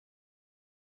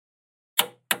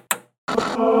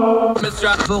With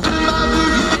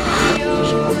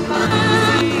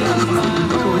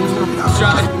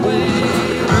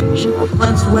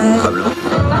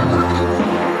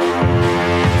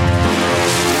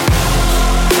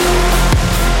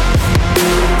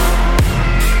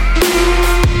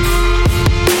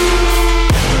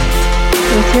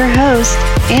your host,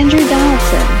 Andrew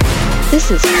Donaldson. This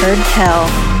is Heard Tell.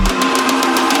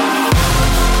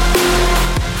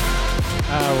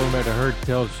 Welcome back to Heard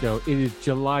Tell Show. It is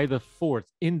July the 4th,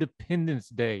 Independence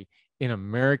Day in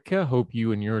America. Hope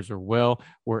you and yours are well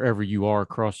wherever you are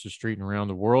across the street and around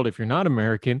the world. If you're not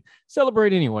American,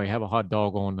 celebrate anyway. Have a hot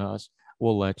dog on us.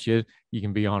 We'll let you. You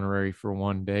can be honorary for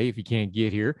one day. If you can't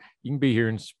get here, you can be here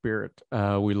in spirit.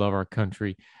 We love our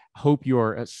country. Hope you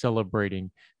are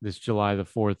celebrating this July the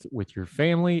 4th with your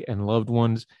family and loved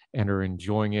ones and are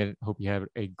enjoying it. Hope you have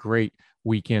a great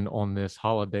weekend on this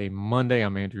holiday Monday.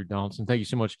 I'm Andrew Donaldson. Thank you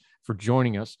so much for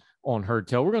joining us on Heard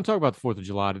Tell. We're going to talk about the 4th of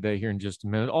July today here in just a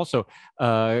minute. Also,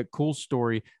 cool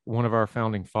story. One of our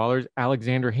founding fathers,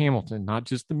 Alexander Hamilton, not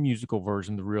just the musical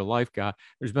version, the real life guy.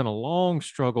 There's been a long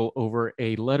struggle over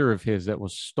a letter of his that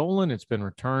was stolen. It's been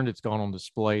returned. It's gone on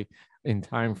display in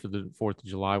time for the 4th of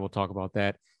July. We'll talk about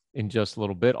that in just a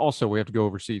little bit. Also, we have to go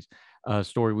overseas. A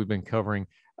story we've been covering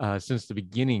since the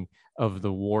beginning of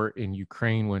the war in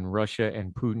Ukraine when Russia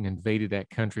and Putin invaded that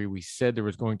country. We said there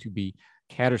was going to be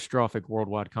catastrophic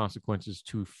worldwide consequences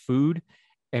to food,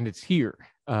 and it's here.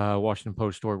 Washington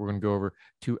Post story. We're going to go over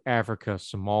to Africa,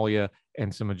 Somalia,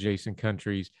 and some adjacent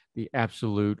countries. The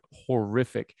absolute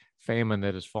horrific famine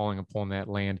that is falling upon that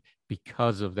land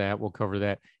because of that. We'll cover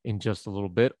that in just a little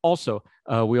bit. Also,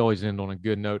 we always end on a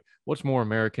good note. What's more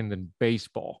American than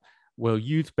baseball? Well,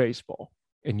 youth baseball.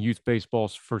 And youth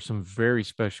baseball's for some very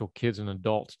special kids and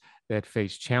adults that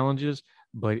face challenges,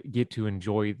 but get to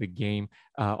enjoy the game.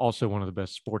 Also, one of the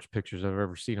best sports pictures I've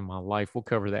ever seen in my life. We'll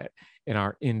cover that in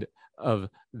our end of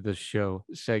the show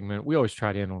segment. We always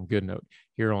try to end on a good note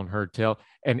here on Heard Tell.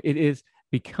 And it is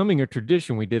becoming a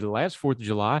tradition. We did it last 4th of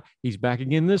July. He's back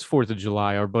again this 4th of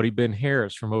July. Our buddy Ben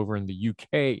Harris from over in the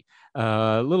UK.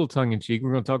 A little tongue-in-cheek.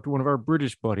 We're going to talk to one of our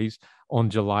British buddies on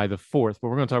July the 4th, but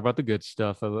we're going to talk about the good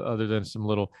stuff other than some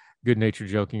little good-natured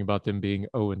joking about them being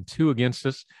 0-2 against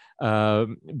us.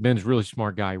 Ben's a really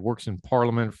smart guy. He works in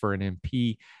Parliament for an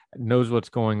MP, knows what's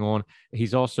going on.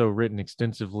 He's also written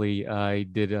extensively. He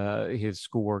did his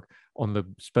schoolwork on the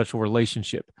special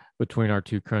relationship between our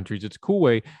two countries. It's a cool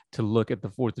way to look at the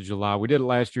 4th of July. We did it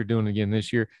last year, doing it again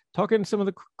this year, talking some of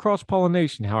the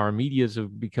cross-pollination, how our medias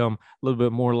have become a little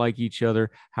bit more like each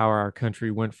other, how our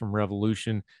country went from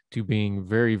revolution to being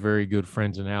very, very good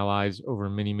friends and allies over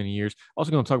many, many years.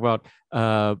 Also going to talk about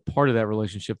part of that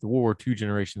relationship, the World War II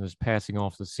generation that's passing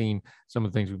off the scene, some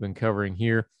of the things we've been covering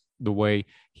here. The way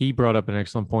he brought up an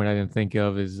excellent point I didn't think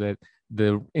of is that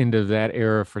the end of that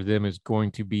era for them is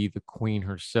going to be the Queen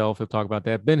herself. He'll talk about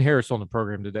that. Ben Harris on the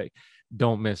program today.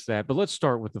 Don't miss that. But let's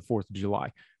start with the 4th of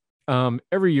July.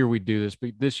 Every year we do this,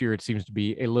 but this year it seems to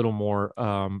be a little more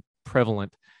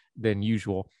prevalent than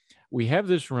usual. We have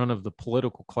this run of the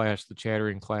political class, the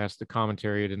chattering class, the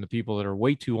commentariat, and the people that are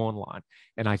way too online.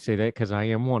 And I say that because I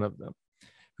am one of them,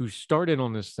 who started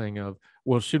on this thing of,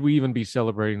 well, should we even be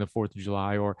celebrating the 4th of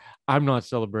July? Or I'm not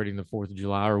celebrating the 4th of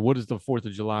July. Or what does the 4th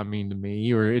of July mean to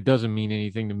me? Or it doesn't mean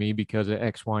anything to me because of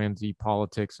X, Y, and Z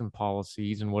politics and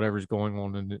policies and whatever's going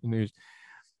on in the news.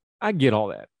 I get all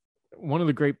that. One of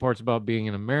the great parts about being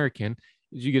an American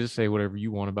is you get to say whatever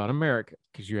you want about America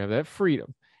because you have that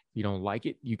freedom. If you don't like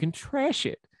it, you can trash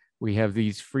it. We have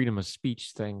these freedom of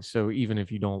speech things. So even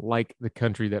if you don't like the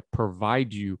country that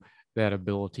provides you that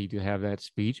ability to have that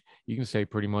speech, you can say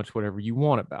pretty much whatever you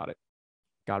want about it.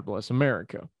 God bless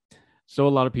America. So a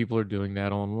lot of people are doing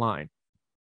that online.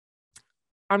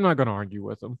 I'm not going to argue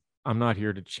with them. I'm not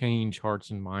here to change hearts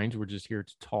and minds. We're just here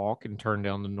to talk and turn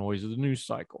down the noise of the news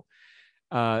cycle.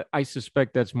 I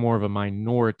suspect that's more of a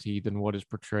minority than what is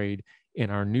portrayed in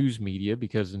our news media,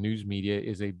 because the news media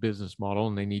is a business model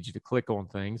and they need you to click on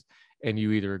things, and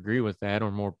you either agree with that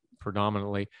or more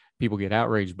predominantly people get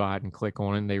outraged by it and click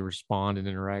on it and they respond and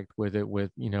interact with it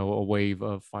with, a wave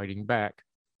of fighting back.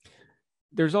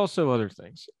 There's also other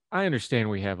things. I understand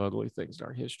we have ugly things in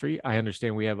our history. I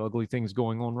understand we have ugly things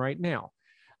going on right now.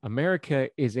 America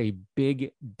is a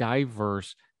big,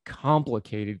 diverse,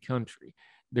 complicated country.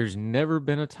 There's never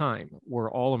been a time where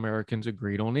all Americans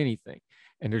agreed on anything.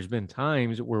 And there's been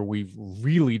times where we've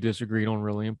really disagreed on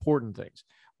really important things.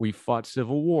 We've fought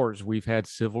civil wars. We've had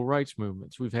civil rights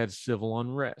movements. We've had civil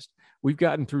unrest. We've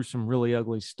gotten through some really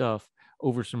ugly stuff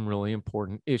over some really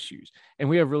important issues. And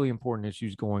we have really important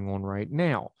issues going on right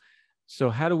now. So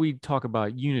how do we talk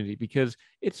about unity? Because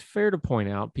it's fair to point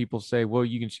out, people say, well,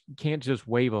 you can't just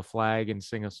wave a flag and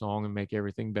sing a song and make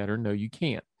everything better. No, you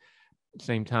can't. At the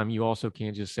same time, you also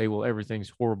can't just say, well,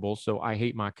 everything's horrible, so I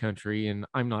hate my country and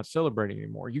I'm not celebrating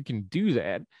anymore. You can do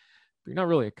that, but you're not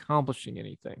really accomplishing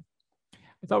anything.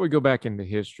 I thought we'd go back into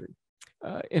history.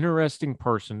 Interesting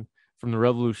person from the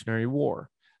Revolutionary War.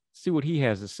 See what he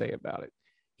has to say about it.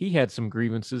 He had some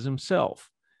grievances himself.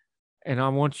 And I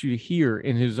want you to hear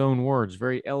in his own words,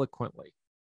 very eloquently,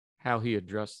 how he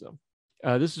addressed them.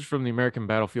 This is from the American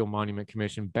Battlefield Monument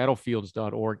Commission,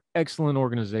 battlefields.org. Excellent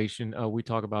organization. We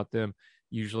talk about them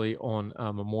usually on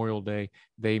Memorial Day.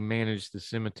 They manage the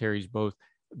cemeteries both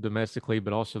domestically,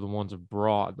 but also the ones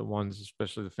abroad, the ones,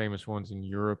 especially the famous ones in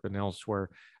Europe and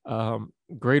elsewhere.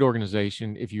 Great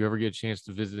organization. If you ever get a chance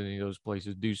to visit any of those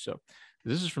places, do so.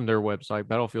 This is from their website,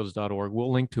 battlefields.org.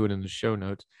 We'll link to it in the show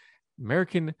notes.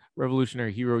 American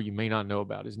Revolutionary hero you may not know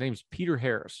about. His name's Peter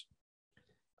Harris.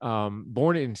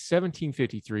 Born in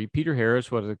 1753, Peter Harris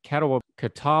was a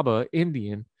Catawba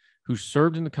Indian who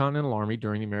served in the Continental Army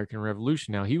during the American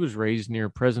Revolution. Now, he was raised near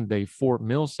present-day Fort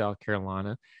Mill, South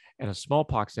Carolina, and a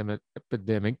smallpox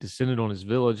epidemic descended on his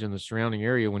village and the surrounding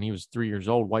area when he was 3 years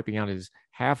old, wiping out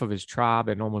half of his tribe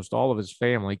and almost all of his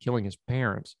family, killing his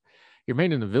parents. He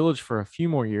remained in the village for a few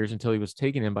more years until he was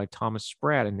taken in by Thomas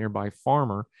Spratt, a nearby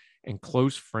farmer and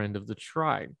close friend of the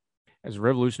tribe. As the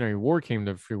Revolutionary War came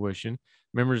to fruition,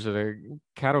 members of the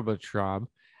Catawba tribe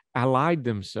allied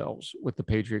themselves with the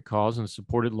Patriot cause and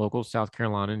supported local South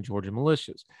Carolina and Georgia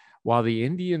militias. While the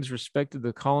Indians respected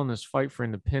the colonists' fight for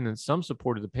independence, some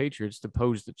supported the Patriots to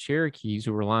oppose the Cherokees,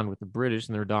 who were aligned with the British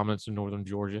and their dominance in northern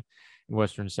Georgia and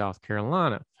western South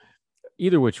Carolina.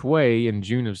 Either which way, in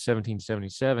June of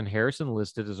 1777, Harris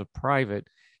enlisted as a private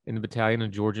in the battalion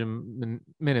of Georgia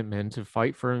Minutemen to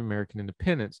fight for American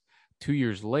independence. 2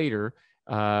 years later,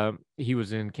 he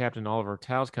was in Captain Oliver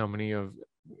Tow's company of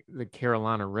the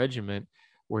Carolina Regiment,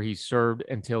 where he served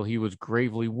until he was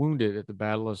gravely wounded at the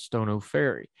Battle of Stono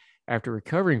Ferry. After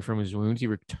recovering from his wounds, he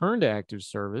returned to active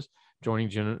service,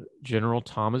 joining General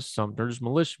Thomas Sumter's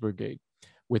militia brigade.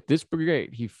 With this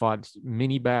brigade, he fought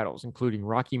many battles, including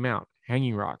Rocky Mount,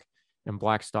 Hanging Rock, and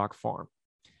Blackstock Farm.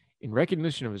 In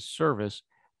recognition of his service,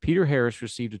 Peter Harris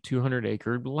received a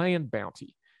 200-acre land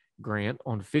bounty grant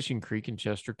on Fishing Creek in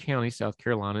Chester County, South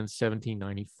Carolina in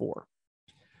 1794.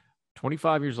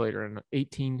 25 years later, in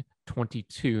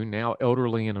 1822, now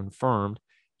elderly and infirmed,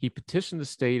 he petitioned the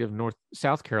state of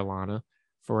South Carolina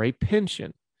for a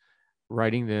pension,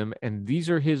 writing them, and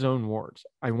these are his own words.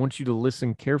 I want you to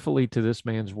listen carefully to this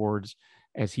man's words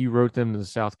as he wrote them to the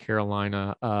South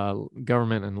Carolina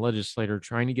government and legislator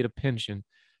trying to get a pension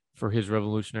for his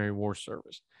Revolutionary War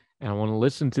service. And I want to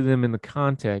listen to them in the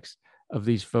context of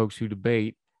these folks who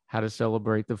debate how to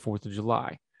celebrate the 4th of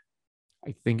July.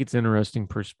 I think it's interesting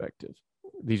perspective.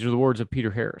 These are the words of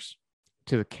Peter Harris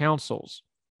to the councils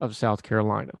of South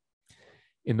Carolina.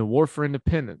 In the war for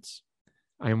independence,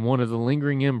 I am one of the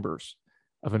lingering embers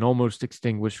of an almost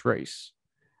extinguished race.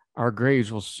 Our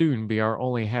graves will soon be our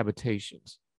only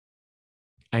habitations.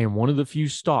 I am one of the few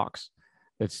stalks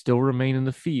that still remain in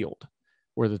the field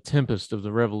where the tempest of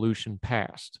the Revolution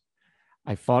passed.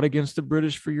 I fought against the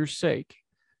British for your sake.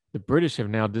 The British have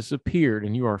now disappeared,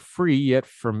 and you are free, yet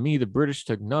from me the British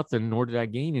took nothing, nor did I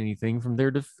gain anything from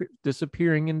their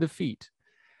disappearing in defeat.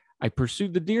 I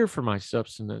pursued the deer for my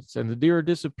subsistence, and the deer are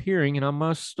disappearing, and I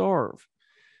must starve.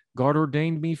 God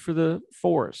ordained me for the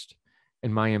forest,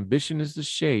 and my ambition is the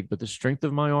shade, but the strength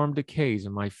of my arm decays,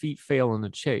 and my feet fail in the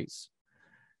chase.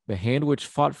 The hand which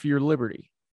fought for your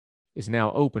liberty is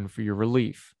now open for your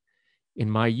relief. In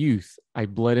my youth, I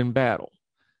bled in battle,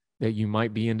 that you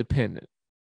might be independent.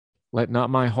 Let not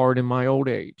my heart in my old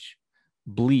age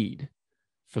bleed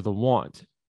for the want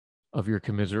of your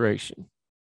commiseration.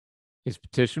 His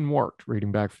petition worked,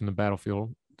 reading back from the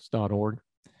battlefields.org.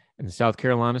 And the South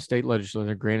Carolina State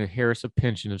Legislature granted Harris a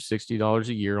pension of $60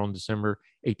 a year on December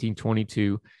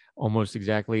 1822, almost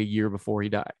exactly a year before he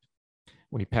died.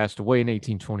 When he passed away in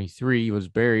 1823, he was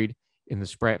buried in the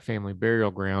Spratt family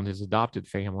burial ground, his adopted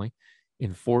family,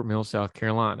 in Fort Mill, South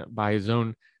Carolina. By his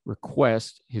own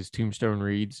request, his tombstone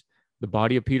reads, "The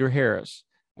body of Peter Harris,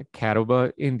 a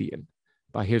Catawba Indian,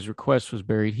 by his request was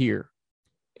buried here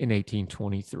in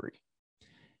 1823.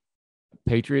 A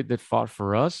patriot that fought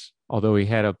for us, although he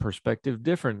had a perspective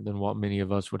different than what many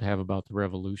of us would have about the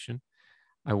Revolution.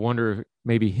 I wonder if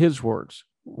maybe his words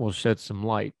will shed some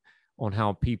light on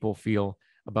how people feel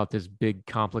about this big,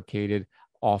 complicated,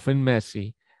 often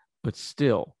messy, but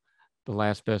still the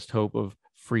last best hope of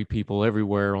free people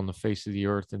everywhere on the face of the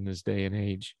earth in this day and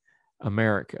age,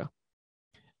 America."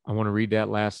 I want to read that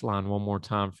last line one more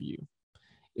time for you.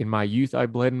 In my youth, I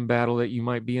bled in battle that you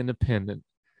might be independent.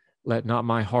 Let not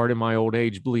my heart in my old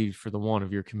age bleed for the want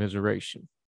of your commiseration.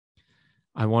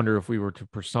 I wonder if we were to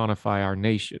personify our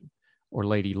nation, or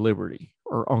Lady Liberty,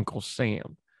 or Uncle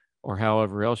Sam, or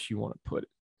however else you want to put it.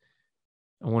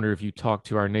 I wonder if you talk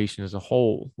to our nation as a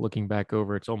whole, looking back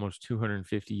over its almost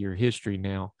 250-year history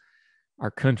now,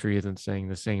 our country isn't saying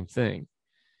the same thing.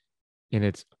 In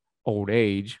its old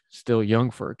age, still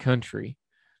young for a country,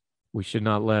 we should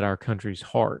not let our country's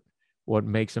heart, what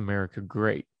makes America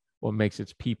great, what makes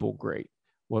its people great,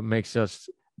 what makes us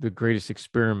the greatest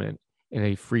experiment in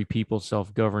a free people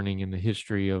self-governing in the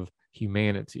history of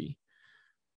humanity,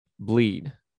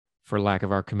 bleed for lack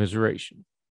of our commiseration.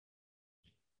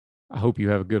 I hope you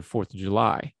have a good 4th of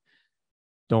July.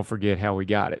 Don't forget how we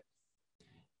got it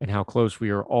and how close we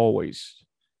are always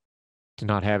to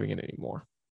not having it anymore.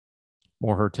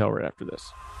 More Heard Tell right after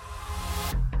this.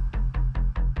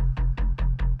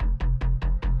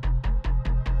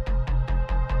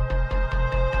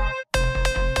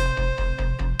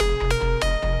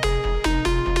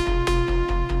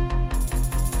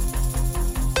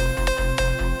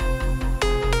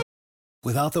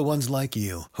 Without the ones like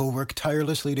you, who work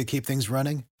tirelessly to keep things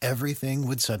running, everything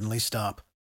would suddenly stop.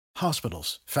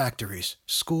 Hospitals, factories,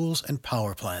 schools, and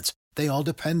power plants, they all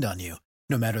depend on you.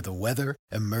 No matter the weather,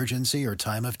 emergency, or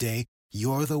time of day,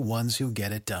 you're the ones who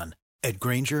get it done. At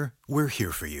Grainger, we're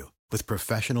here for you with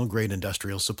professional-grade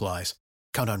industrial supplies.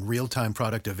 Count on real-time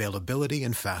product availability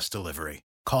and fast delivery.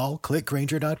 Call,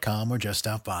 clickgrainger.com, or just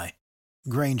stop by.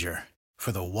 Grainger,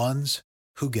 for the ones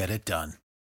who get it done.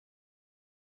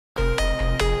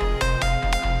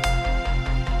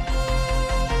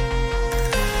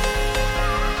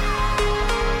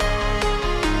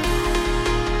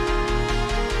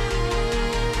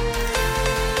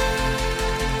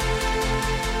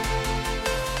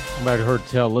 Back to Heard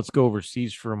Tell. Let's go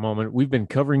overseas for a moment. We've been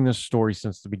covering this story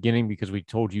since the beginning because we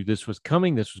told you this was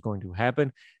coming, this was going to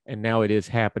happen, and now it is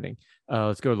happening.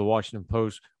 Let's go to the Washington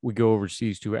Post. We go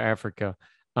overseas to Africa,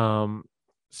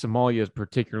 Somalia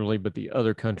particularly, but the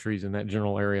other countries in that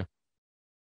general area.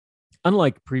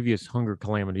 Unlike previous hunger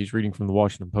calamities, reading from the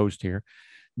Washington Post here,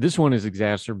 this one is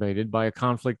exacerbated by a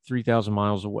conflict 3,000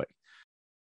 miles away.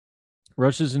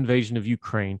 Russia's invasion of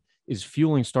Ukraine is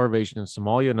fueling starvation in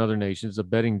Somalia and other nations,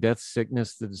 abetting death,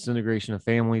 sickness, the disintegration of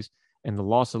families, and the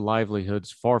loss of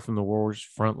livelihoods far from the war's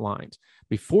front lines.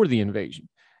 Before the invasion,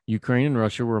 Ukraine and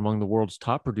Russia were among the world's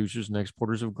top producers and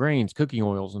exporters of grains, cooking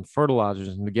oils, and fertilizers,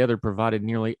 and together provided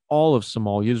nearly all of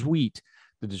Somalia's wheat.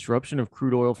 The disruption of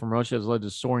crude oil from Russia has led to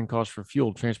soaring costs for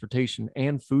fuel, transportation,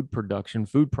 and food production.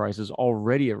 Food prices,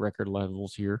 already at record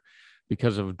levels here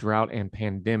because of drought and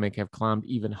pandemic, have climbed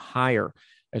even higher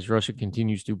as Russia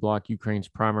continues to block Ukraine's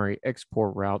primary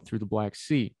export route through the Black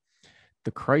Sea.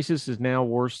 The crisis is now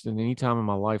worse than any time in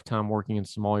my lifetime working in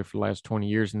Somalia for the last 20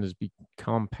 years and has become a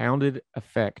compounded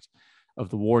effect of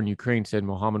the war in Ukraine, said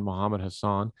Mohammed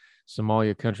Hassan,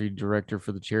 Somalia country director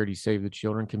for the charity Save the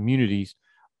Children. Communities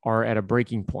are at a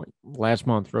breaking point. Last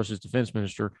month, Russia's defense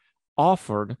minister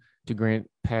offered to grant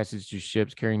passage to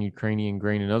ships carrying Ukrainian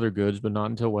grain and other goods, but not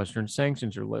until Western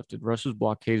sanctions are lifted. Russia's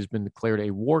blockade has been declared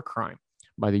a war crime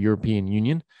by the European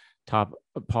Union. Top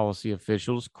policy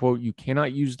officials, quote, "You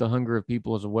cannot use the hunger of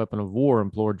people as a weapon of war,"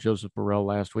 implored Joseph Borrell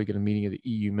last week at a meeting of the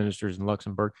EU ministers in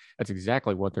Luxembourg. That's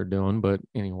exactly what they're doing. But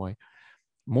anyway,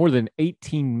 more than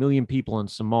 18 million people in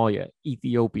Somalia,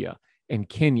 Ethiopia, and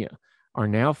Kenya are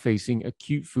now facing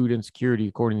acute food insecurity,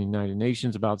 according to the United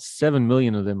Nations. About 7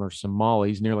 million of them are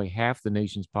Somalis, nearly half the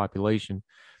nation's population,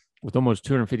 with almost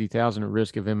 250,000 at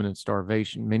risk of imminent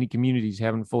starvation. Many communities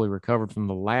haven't fully recovered from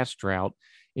the last drought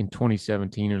in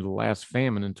 2017 or the last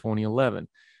famine in 2011.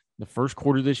 The first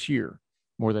quarter this year,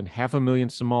 more than 500,000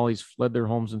 Somalis fled their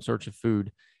homes in search of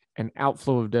food, an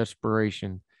outflow of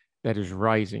desperation that is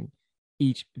rising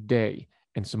each day.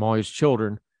 And Somalia's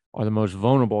children are the most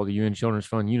vulnerable. The UN Children's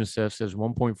Fund, UNICEF, says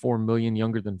 1.4 million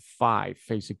younger than 5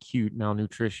 face acute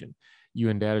malnutrition.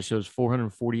 UN data shows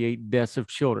 448 deaths of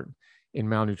children in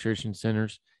malnutrition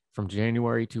centers from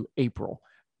January to April.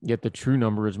 Yet the true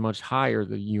number is much higher,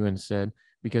 the UN said,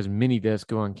 because many deaths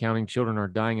go uncounted. Children are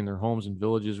dying in their homes and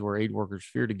villages where aid workers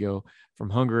fear to go from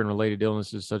hunger and related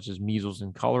illnesses such as measles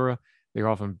and cholera. They're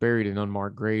often buried in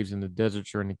unmarked graves in the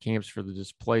deserts or in the camps for the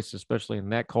displaced, especially in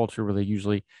that culture where they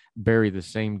usually bury the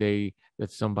same day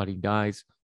that somebody dies.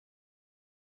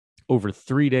 Over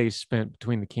 3 days spent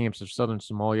between the camps of southern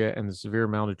Somalia and the severe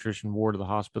malnutrition ward of the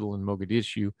hospital in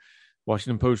Mogadishu.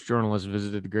 Washington Post journalists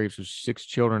visited the graves of 6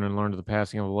 children and learned of the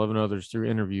passing of 11 others through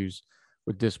interviews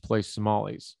with displaced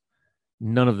Somalis.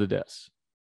 None of the deaths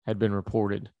had been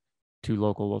reported to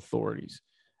local authorities.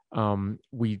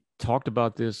 We talked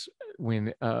about this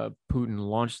when Putin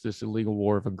launched this illegal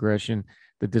war of aggression,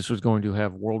 that this was going to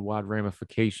have worldwide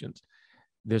ramifications.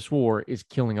 This war is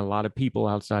killing a lot of people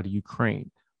outside of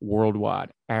Ukraine,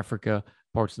 worldwide, Africa,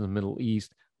 parts of the Middle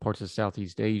East, parts of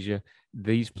Southeast Asia.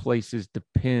 These places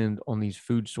depend on these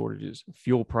food shortages.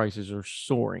 Fuel prices are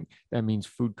soaring. That means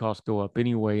food costs go up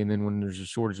anyway. And then when there's a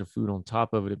shortage of food on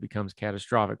top of it, it becomes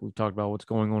catastrophic. We've talked about what's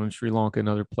going on in Sri Lanka and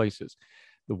other places.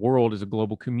 The world is a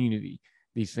global community.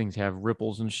 These things have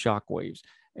ripples and shockwaves.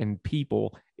 And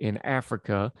people in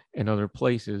Africa and other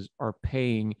places are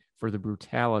paying for the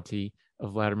brutality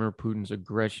of Vladimir Putin's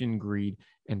aggression, greed,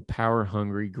 and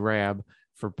power-hungry grab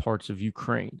for parts of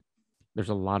Ukraine. There's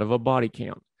a lot of a body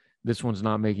count. This one's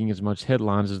not making as much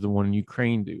headlines as the one in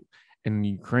Ukraine do. And the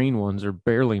Ukraine ones are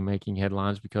barely making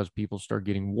headlines because people start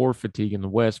getting war fatigue in the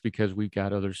West because we've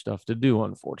got other stuff to do,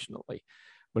 unfortunately.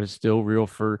 But it's still real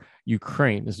for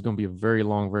Ukraine. This is going to be a very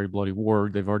long, very bloody war.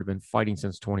 They've already been fighting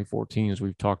since 2014, as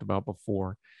we've talked about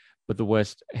before. But the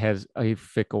West has a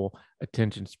fickle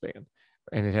attention span,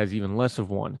 and it has even less of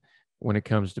one when it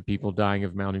comes to people dying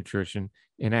of malnutrition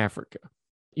in Africa,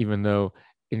 even though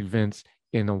events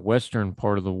in the Western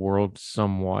part of the world,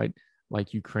 somewhat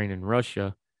like Ukraine and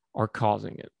Russia, are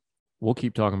causing it. We'll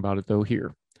keep talking about it, though,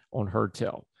 here on Heard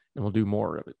Tell, and we'll do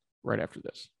more of it right after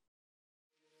this.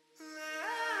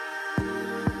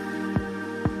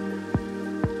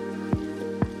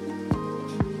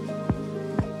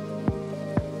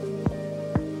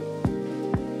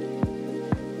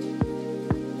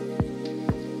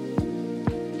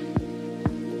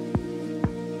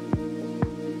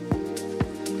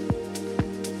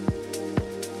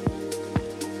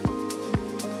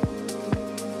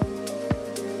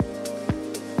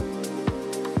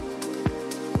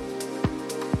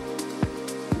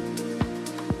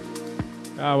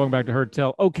 Welcome back to Heard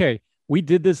Tell. Okay, we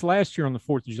did this last year on the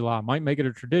 4th of July. Might make it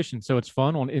a tradition. So it's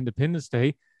fun on Independence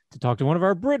Day to talk to one of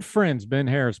our Brit friends, Ben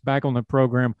Harris, back on the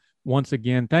program once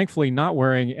again. Thankfully, not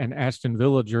wearing an Aston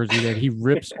Villa jersey that he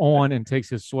rips on and takes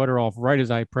his sweater off right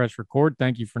as I press record.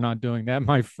 Thank you for not doing that,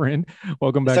 my friend.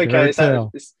 Welcome back to Heard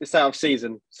Tell. It's out of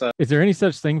season. So is there any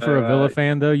such thing for a Villa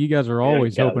fan, though? You guys are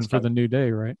always hoping for the new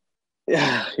day, right?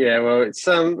 Yeah. Well, it's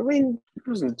I mean, it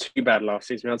wasn't too bad last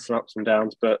season. We had some ups and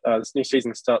downs, but this new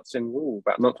season starts in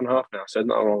about a month and a half now, so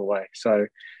not a long way. So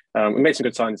we made some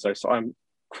good signs though, so I'm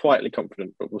quietly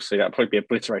confident, but we'll see. That'll probably be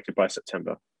obliterated by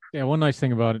September. Yeah, one nice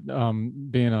thing about it,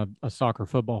 being a soccer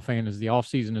football fan is the off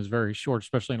season is very short,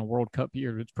 especially in a World Cup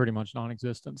year. It's pretty much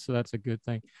non-existent, so that's a good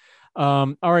thing.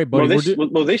 All right, buddy.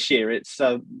 This year it's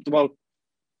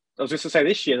I was just to say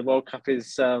this year the World Cup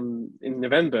is in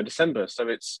November, December, so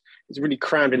it's really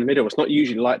crammed in the middle. It's not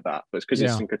usually like that, but it's because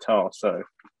it's in Qatar. So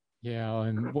yeah,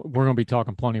 and we're going to be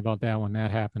talking plenty about that when that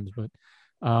happens. But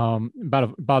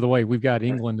by the way, we've got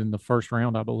England in the first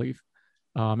round, I believe,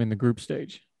 in the group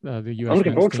stage. The U.S. I'm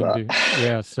looking forward to that.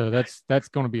 Yeah, so that's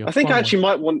going to be. I think I actually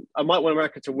might want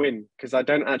America to win because I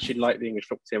don't actually like the English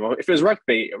football team. If it was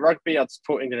rugby, I'd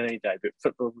support England any day. But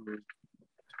football,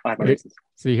 I have my reasons.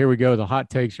 See, here we go. The hot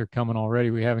takes are coming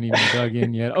already. We haven't even dug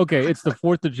in yet. Okay, it's the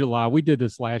 4th of July. We did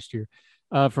this last year.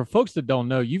 For folks that don't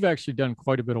know, you've actually done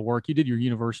quite a bit of work. You did your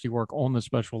university work on the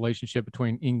special relationship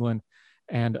between England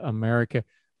and America.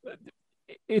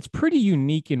 It's pretty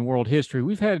unique in world history.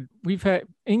 We've had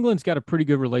England's got a pretty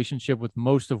good relationship with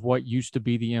most of what used to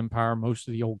be the empire, most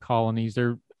of the old colonies.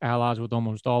 They're allies with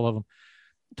almost all of them.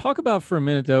 Talk about for a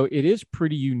minute, though, it is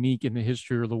pretty unique in the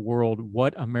history of the world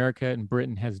what America and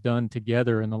Britain has done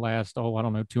together in the last,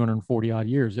 240 odd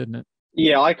years, isn't it?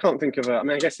 Yeah, I can't think of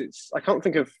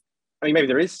maybe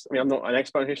there is. I'm not an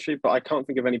expert in history, but I can't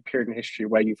think of any period in history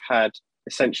where you've had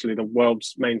essentially the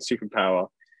world's main superpower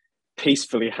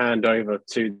peacefully hand over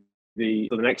to the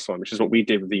next one, which is what we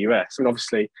did with the US. I mean,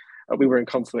 obviously, we were in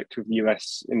conflict with the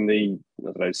US in the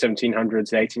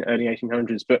 1700s, early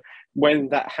 1800s. But when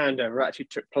that handover actually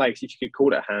took place, if you could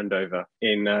call it a handover,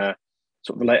 in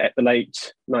sort of the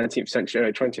late 19th century,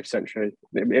 early 20th century,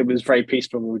 it was very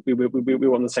peaceful. We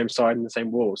were on the same side in the same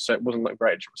wars, so it wasn't like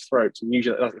right at each other's throats. And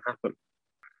usually that doesn't happen.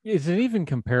 Is it even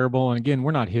comparable? And again,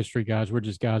 we're not history guys; we're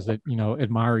just guys that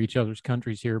admire each other's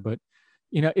countries here. But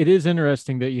it is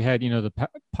interesting that you had the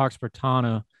Pax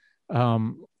Britannica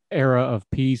era of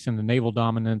peace and the naval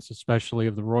dominance, especially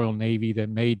of the Royal Navy, that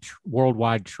made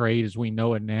worldwide trade as we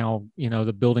know it now,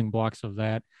 the building blocks of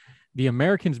that. The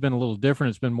Americans been a little different.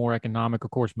 It's been more economic,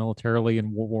 of course, militarily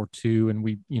in World War II, and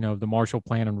we, the Marshall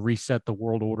Plan and reset the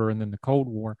world order, and then the Cold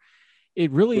War.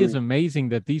 It really is amazing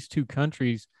that these two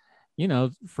countries,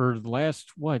 for the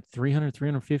last,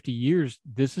 350 years,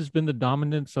 this has been the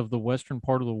dominance of the Western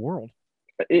part of the world.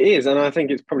 It is, and I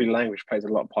think it's probably language plays a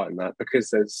lot of part in that, because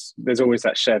there's always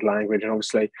that shared language, and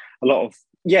obviously a lot of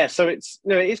So it's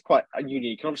it is quite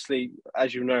unique. And obviously,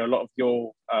 as you know, a lot of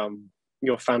your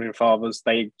founding fathers,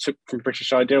 they took from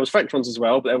British ideals, French ones as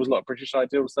well, but there was a lot of British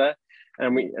ideals there,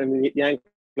 and the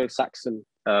Anglo-Saxon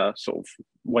sort of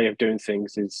way of doing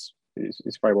things is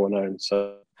very well known.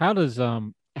 So how does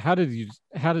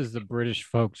the British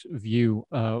folks view?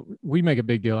 We make a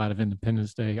big deal out of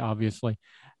Independence Day, obviously.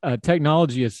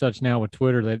 Technology is such now with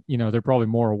Twitter that they're probably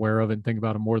more aware of it and think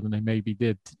about it more than they maybe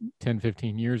did 10,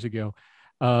 15 years ago.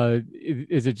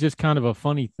 Is it just kind of a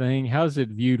funny thing? How's it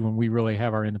viewed when we really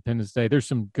have our Independence Day? There's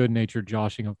some good-natured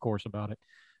joshing, of course, about it.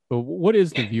 But what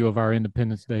is the view of our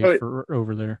Independence Day for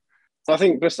over there? I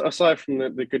think, aside from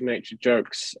the good-natured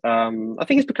jokes, I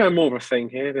think it's become more of a thing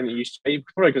here than it used to be,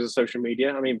 probably because of social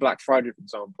media. I mean, Black Friday, for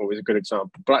example, is a good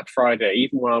example. Black Friday,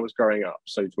 even when I was growing up,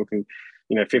 so talking,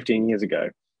 15 years ago,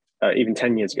 even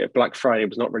 10 years ago, Black Friday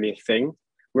was not really a thing.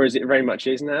 Whereas it very much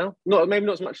is now. Maybe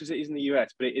not as much as it is in the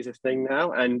US, but it is a thing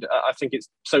now. And I think it's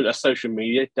a social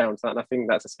media down to that. And I think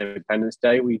that's the same Independence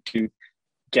Day. We do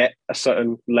get a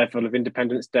certain level of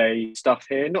Independence Day stuff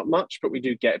here. Not much, but we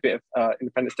do get a bit of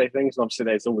Independence Day things. And obviously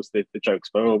there's always the jokes,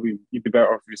 but you'd be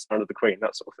better off if you surrounded the Queen,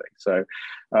 that sort of thing. So,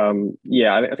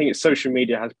 I think it's social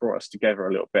media has brought us together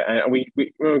a little bit. And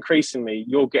we're increasingly,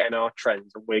 you're getting our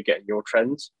trends and we're getting your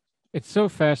trends. It's so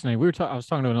fascinating. I was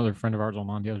talking to another friend of ours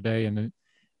online the other day,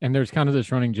 and there's kind of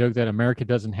this running joke that America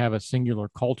doesn't have a singular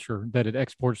culture that it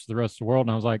exports to the rest of the world.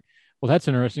 And I was like, well, that's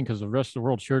interesting, because the rest of the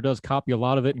world sure does copy a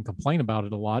lot of it and complain about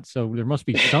it a lot. So there must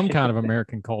be some kind of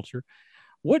American culture.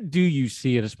 What do you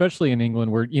see it, especially in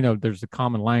England, where, there's the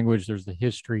common language, there's the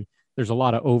history, there's a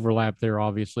lot of overlap there,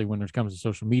 obviously, when it comes to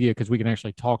social media, because we can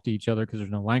actually talk to each other because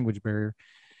there's no language barrier.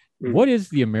 What is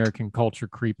the American culture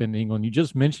creep in England? You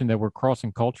just mentioned that we're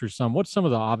crossing cultures some. What's some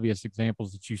of the obvious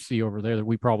examples that you see over there that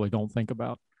we probably don't think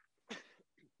about?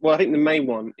 Well, I think the main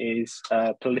one is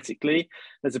politically.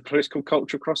 There's a political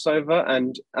culture crossover,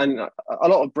 and a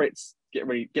lot of Brits get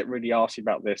really arsy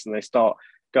about this, and they start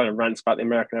going on rants about the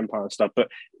American empire and stuff. But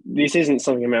this isn't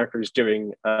something America is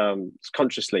doing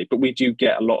consciously. But we do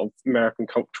get a lot of American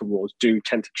cultural wars do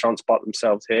tend to transport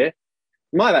themselves here.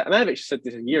 I have actually said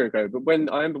this a year ago, but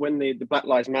I remember when the Black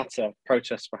Lives Matter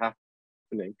protests were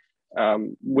happening,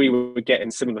 we were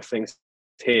getting similar things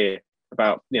here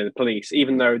about the police,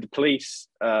 even though the police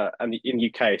in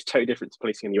the UK is totally different to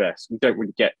policing in the US. We don't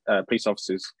really get police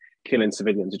officers killing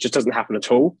civilians. It just doesn't happen at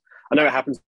all. I know it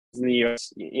happens in the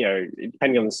US,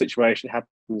 depending on the situation, it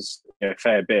happens a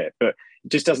fair bit, but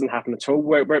it just doesn't happen at all.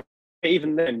 Where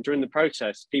even then, during the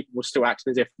protests, people were still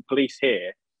acting as if the police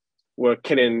here were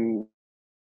killing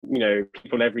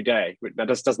people every day. That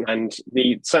just doesn't, and to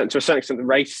a certain extent, the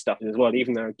race stuff as well,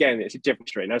 even though, again, it's a different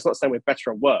history. Now, it's not saying we're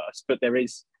better or worse, but there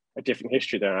is a different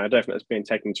history there. And I don't think that's being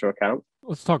taken into account.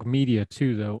 Let's talk media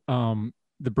too, though.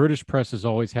 The British press has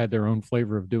always had their own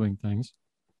flavor of doing things,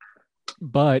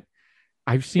 but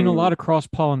I've seen a lot of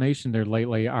cross-pollination there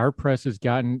lately. Our press has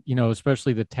gotten,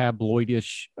 especially the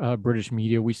tabloidish British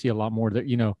media, we see a lot more that,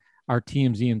 our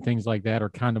TMZ and things like that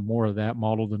are kind of more of that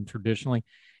model than traditionally.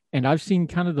 And I've seen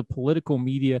kind of the political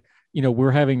media,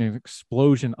 we're having an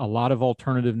explosion, a lot of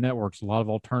alternative networks, a lot of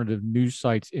alternative news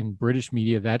sites in British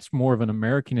media. That's more of an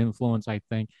American influence, I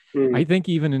think. I think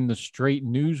even in the straight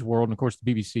news world, and of course,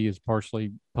 the BBC is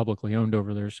partially publicly owned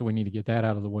over there, so we need to get that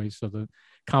out of the way. So the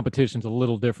competition's a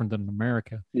little different than in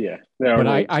America. Yeah. But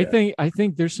I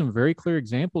think there's some very clear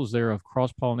examples there of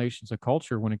cross-pollinations of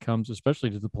culture when it comes,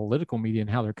 especially to the political media and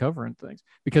how they're covering things,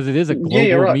 because it is a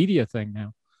global media thing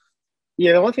now.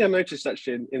 Yeah, the one thing I noticed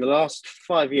actually in the last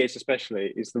 5 years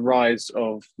especially is the rise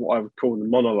of what I would call the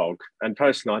monologue. And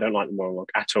personally, I don't like the monologue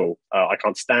at all. I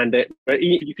can't stand it. But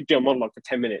you could do a monologue for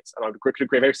 10 minutes and I could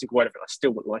agree with every single word of it. I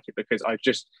still wouldn't like it because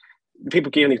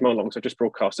people giving these monologues are just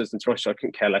broadcasters, and to us, I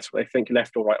couldn't care less what they think,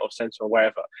 left or right or centre or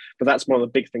wherever. But that's one of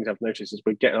the big things I've noticed is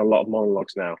we're getting a lot of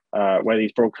monologues now, where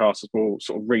these broadcasters will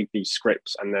sort of read these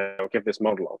scripts and they'll give this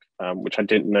monologue, which I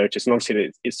didn't notice. And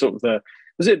obviously, it's sort of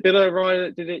was it Bill O'Reilly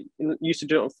that did it? Used to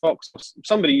do it on Fox.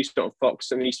 Somebody used to do it on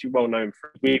Fox, and it used to be well known for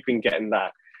it. We've been getting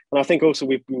that, and I think also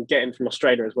we've been getting from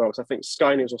Australia as well. So I think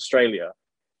Sky News Australia.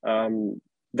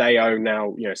 They own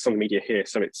now, some media here,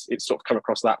 so it's sort of come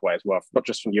across that way as well, not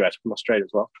just from US, from Australia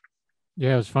as well.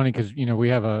 Yeah, it was funny because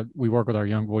we work with our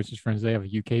Young Voices friends. They have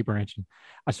a UK branch, and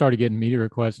I started getting media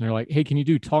requests, and they're like, "Hey, can you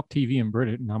do Talk TV in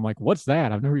Britain?" And I'm like, "What's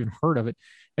that? I've never even heard of it."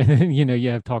 And then you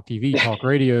have Talk TV, Talk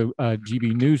Radio,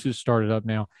 GB News has started up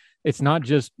now. It's not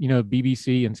just,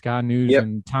 BBC and Sky News Yep.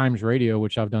 and Times Radio,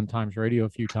 which I've done Times Radio a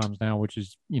few times now, which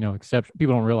is, exception.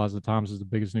 People don't realize the Times is the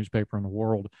biggest newspaper in the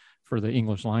world for the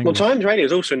English Well, language. Times Radio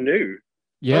is also new.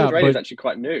 Yeah, Times Radio is actually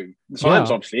quite new. The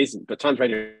Times obviously isn't, but Times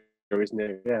Radio is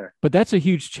new. Yeah. But that's a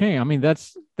huge change. I mean,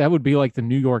 that would be like the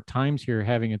New York Times here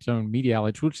having its own media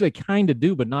outlet, which they kind of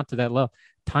do, but not to that level.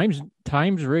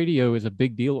 Times Radio is a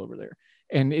big deal over there.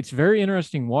 And it's very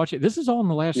interesting watching. This is all in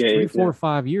the last 3, 4,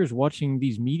 5 years, watching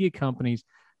these media companies,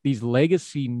 these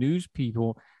legacy news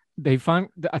people. I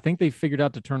think they figured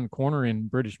out to turn the corner in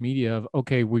British media of,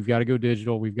 okay, we've got to go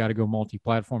digital. We've got to go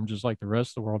multi-platform, just like the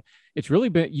rest of the world. It's really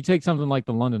been, you take something like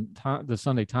the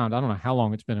Sunday Times. I don't know how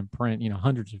long it's been in print,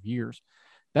 hundreds of years.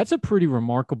 That's a pretty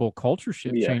remarkable culture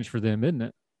shift change for them, isn't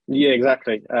it? Yeah,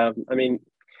 exactly.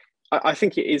 I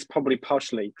think it is probably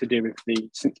partially to do with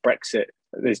since Brexit,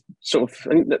 there's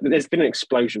been an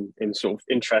explosion in sort of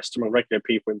interest among regular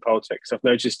people in politics. I've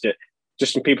noticed it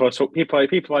just from people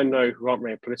I know who aren't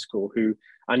very political, who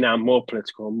are now more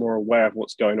political and more aware of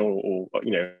what's going on, or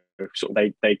sort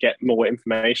of they get more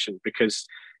information because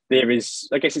there is,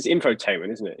 I guess it's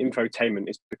infotainment, isn't it? Infotainment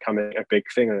is becoming a big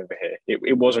thing over here.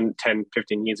 It wasn't 10,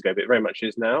 15 years ago, but it very much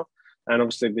is now. And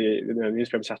obviously the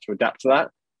newspapers have to adapt to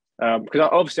that. Because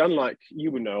obviously, unlike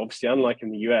in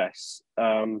the US,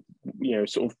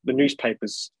 sort of the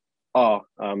newspapers are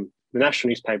the national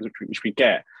newspapers which we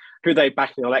get. Who they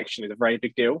back in an election is a very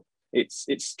big deal.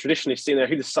 It's traditionally seen there.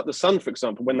 The Sun, for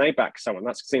example, when they back someone,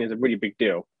 that's seen as a really big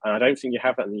deal. And I don't think you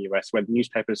have that in the US, where the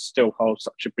newspapers still hold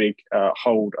such a big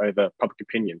hold over public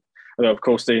opinion. Although, of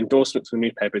course, the endorsement for the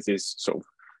newspapers is sort of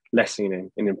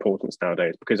lessening in importance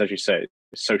nowadays because, as you say,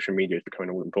 social media is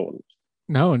becoming all important.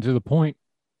 No, and to the point.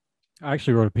 I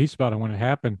actually wrote a piece about it when it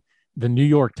happened. The New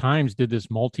York Times did this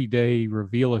multi-day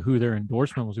reveal of who their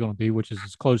endorsement was going to be, which is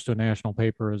as close to a national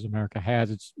paper as America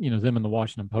has. It's, them and the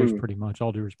Washington Post pretty much,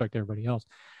 all due respect to everybody else.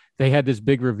 They had this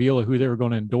big reveal of who they were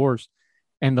going to endorse.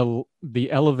 And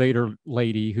the elevator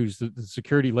lady, who's the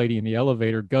security lady in the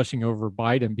elevator gushing over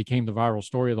Biden, became the viral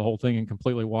story of the whole thing and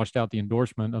completely washed out the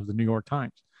endorsement of the New York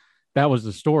Times. That was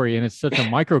the story. And it's such a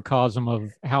microcosm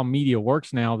of how media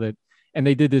works now and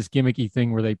they did this gimmicky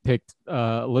thing where they picked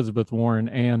Elizabeth Warren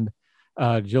and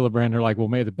Gillibrand. They're like, well,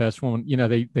 may the best one.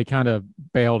 They kind of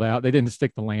bailed out. They didn't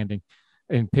stick the landing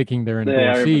in picking their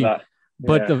endorsee. Yeah.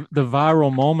 But the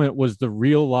viral moment was the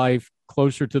real life,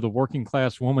 closer to the working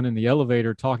class woman in the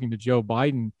elevator talking to Joe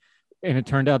Biden. And it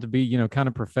turned out to be, kind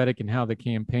of prophetic in how the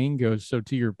campaign goes. So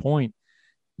to your point,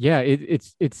 yeah,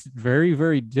 it's very,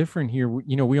 very different here.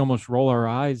 We almost roll our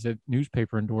eyes at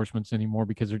newspaper endorsements anymore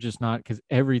because they're just not, because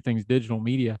everything's digital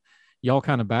media. Y'all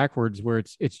kind of backwards where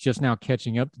it's just now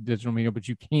catching up to digital media, but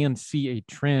you can see a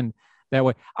trend that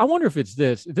way. I wonder if it's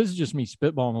this is just me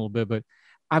spitballing a little bit, but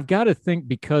I've got to think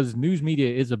because news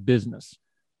media is a business,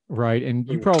 right? And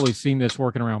you've probably seen this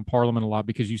working around Parliament a lot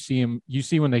because you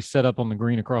see when they set up on the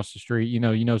green across the street, you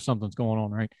know something's going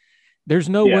on, right? There's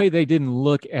no way they didn't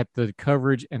look at the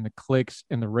coverage and the clicks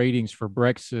and the ratings for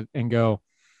Brexit and go,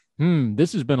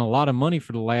 this has been a lot of money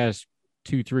for the last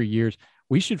 2-3 years.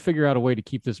 We should figure out a way to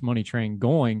keep this money train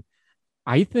going.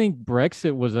 I think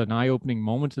Brexit was an eye-opening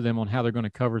moment to them on how they're going to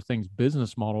cover things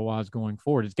business model-wise going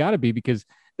forward. It's got to be because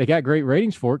they got great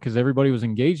ratings for it because everybody was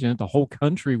engaged in it. The whole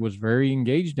country was very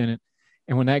engaged in it.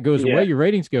 And when that goes away, your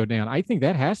ratings go down. I think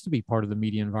that has to be part of the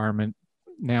media environment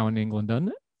now in England, doesn't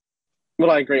it?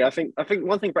 Well, I agree. I think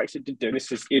one thing Brexit did do, and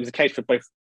it was the case for both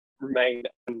Remain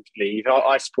and Leave.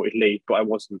 I supported Leave, but I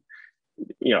wasn't,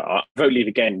 I vote Leave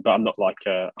again, but I'm not like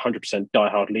a 100%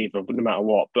 diehard Leaver, no matter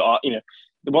what. But,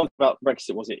 the one thing about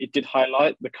Brexit was it did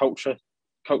highlight the culture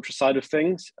side of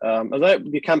things. Although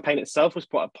the campaign itself was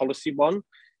quite a policy one,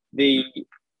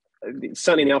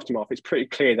 certainly in the aftermath, it's pretty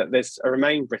clear that there's a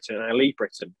Remain Britain and a Leave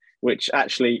Britain, which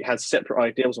actually has separate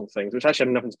ideals on things, which actually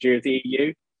have nothing to do with the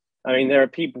EU. I mean, there are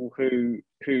people who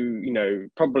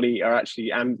probably are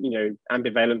actually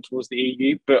ambivalent towards the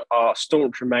EU, but are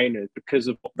staunch Remainers because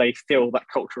of what they feel that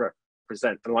culture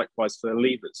represents, and likewise for the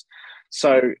Leavers.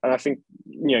 So, and I think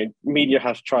media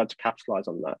has tried to capitalise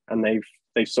on that, and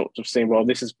they've sort of seen, well,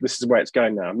 this is where it's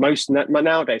going now.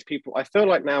 Nowadays, people, I feel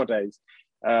like nowadays,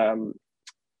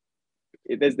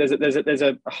 there's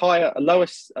a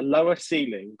lower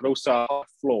ceiling, but also a higher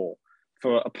floor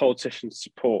for a politician's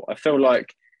support. I feel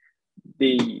like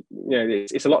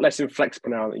it's a lot less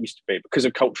inflexible now than it used to be because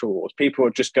of cultural wars. People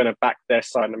are just going to back their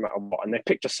side no matter what, and they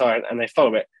picked a side and they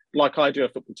follow it like I do a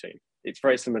football team. It's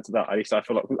very similar to that. At least I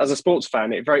feel like, as a sports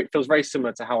fan, it feels very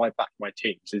similar to how I back my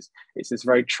teams. It's this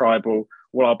very tribal,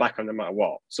 well, I'll back on no matter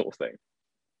what sort of thing.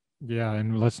 Yeah,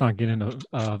 and let's not get into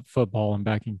football and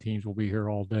backing teams. We'll be here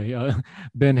all day.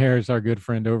 Ben Harris, our good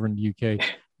friend over in the UK,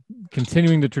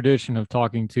 continuing the tradition of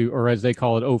talking to, or as they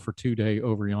call it, 0 for 2 day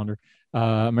over yonder,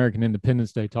 American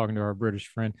Independence Day, talking to our British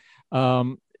friend.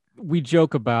 We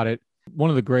joke about it. One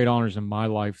of the great honors in my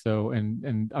life, though,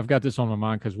 and I've got this on my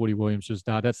mind because Woody Williams just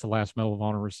died. That's the last Medal of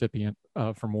Honor recipient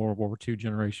from World War II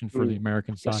generation for the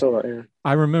American side. I saw that, yeah.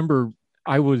 I remember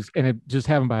and it just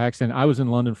happened by accident. I was in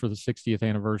London for the 60th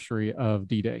anniversary of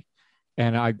D-Day.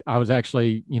 And I was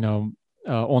actually,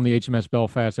 on the HMS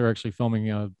Belfast. They were actually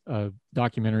filming a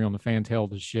documentary on the Fantail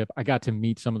of the ship. I got to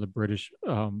meet some of the British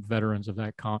veterans of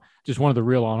that just one of the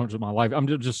real honors of my life. I'm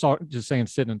just saying,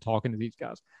 sitting and talking to these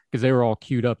guys because they were all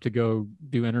queued up to go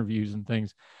do interviews and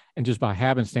things. And just by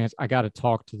happenstance, I got to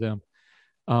talk to them.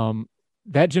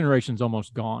 That generation's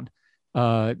almost gone.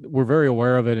 We're very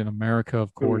aware of it in America,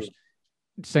 of course.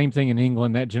 Same thing in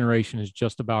England. That generation is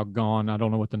just about gone. I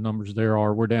don't know what the numbers there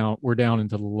are. We're down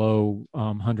into the low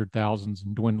 100,000s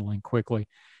and dwindling quickly.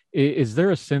 Is there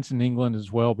a sense in England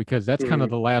as well? Because that's kind of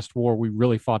the last war we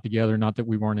really fought together. Not that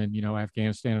we weren't in,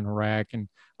 Afghanistan and Iraq and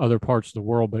other parts of the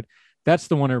world, but that's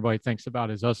the one everybody thinks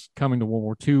about is us coming to World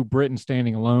War II, Britain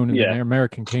standing alone, and the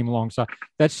American came alongside.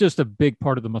 That's just a big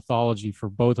part of the mythology for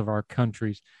both of our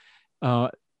countries.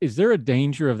 Is there a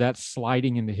danger of that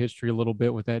sliding into history a little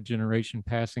bit with that generation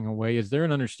passing away? Is there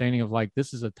an understanding of like,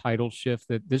 this is a title shift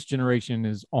that this generation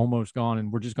is almost gone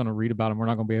and we're just going to read about them. We're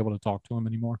not going to be able to talk to them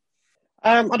anymore.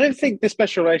 I don't think the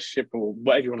special relationship, or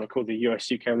whatever you want to call the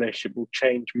US-UK relationship, will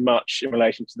change much in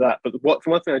relation to that. But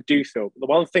one thing I do feel, the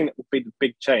one thing that will be the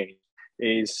big change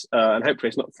is, and hopefully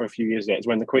it's not for a few years yet, is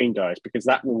when the Queen dies, because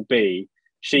that will be,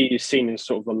 she is seen as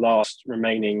sort of the last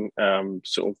remaining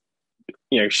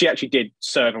she actually did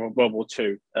serve in World War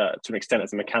II to an extent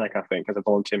as a mechanic, I think, as a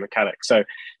volunteer mechanic. So,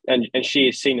 and she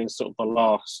is seen as sort of the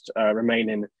last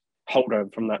remaining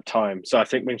holdover from that time. So I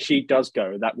think when she does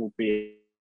go, that will be,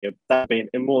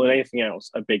 and more than anything else,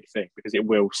 a big thing, because it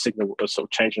will signal a sort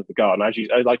of changing of the guard.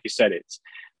 And like you said,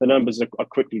 the numbers are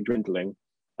quickly dwindling.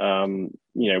 I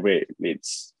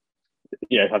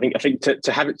think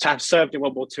to have served in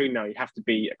World War II now, you have to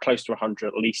be close to 100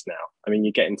 at least now. I mean,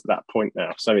 you're getting to that point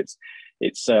now. So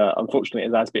it's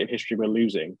unfortunately that's a bit of history we're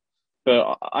losing.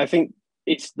 But I think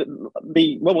it's the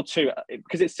World War II,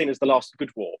 because it's seen as the last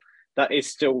good war, that is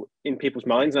still in people's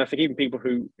minds. And I think even people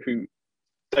who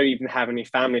don't even have any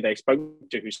family they spoke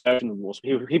to who served in the war, so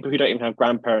people who don't even have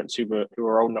grandparents who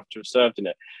were old enough to have served in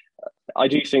it, I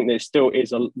do think that it still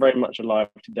is very much alive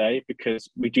today, because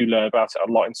we do learn about it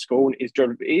a lot in school, and it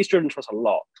is driven to us a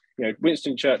lot.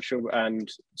 Winston Churchill and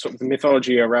sort of the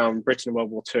mythology around Britain in World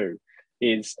War II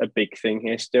is a big thing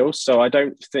here still. So I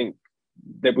don't think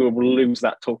that we will lose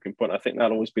that talking point. I think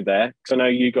that'll always be there, because I know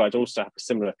you guys also have a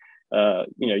similar.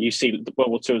 You see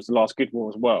World War II as the last good war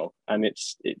as well, and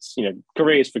it's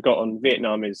Korea is forgotten,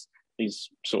 Vietnam is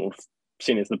sort of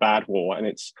seen as the bad war, and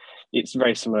it's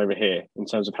very similar over here in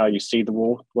terms of how you see the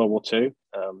war, World War II.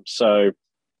 So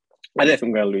I don't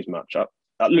think we're going to lose much.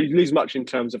 Lose much in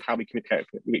terms of how we communicate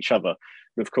with each other.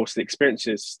 But of course, the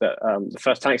experiences that the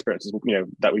first-hand experiences,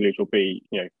 that we lose will be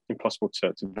impossible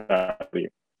to value.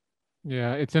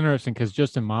 Yeah, it's interesting because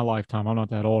just in my lifetime, I'm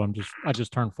not that old. I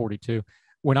just turned 42.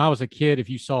 When I was a kid, if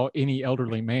you saw any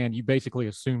elderly man, you basically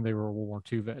assumed they were a World War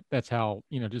II vet. That's how,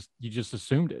 you just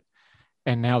assumed it.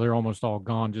 And now they're almost all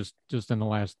gone just in the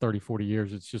last 30, 40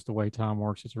 years. It's just the way time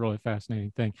works. It's a really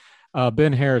fascinating thing.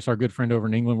 Ben Harris, our good friend over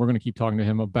in England, we're going to keep talking to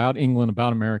him about England,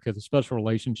 about America, the special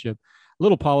relationship, a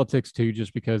little politics too,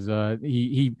 just because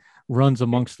he runs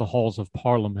amongst the halls of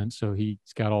Parliament. So he's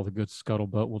got all the good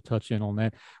scuttlebutt. We'll touch in on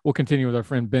that. We'll continue with our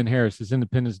friend Ben Harris, his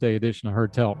Independence Day edition of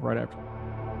Heard Tell right after.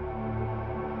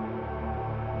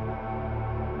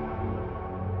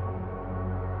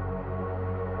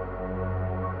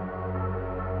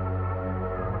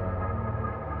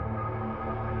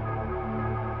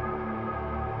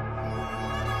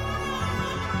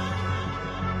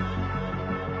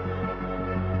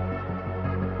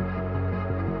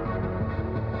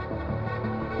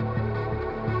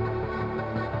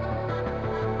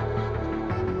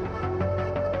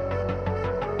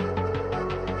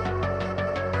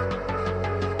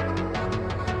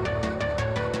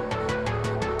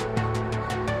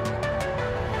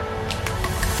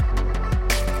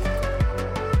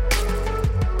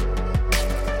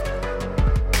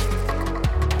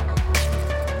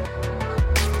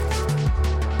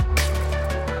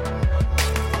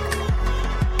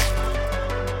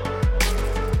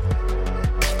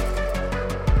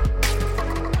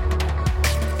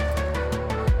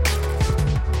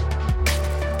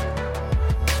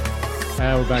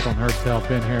 We're back on Heard Tell.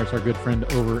 Ben Harris, our good friend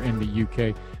over in the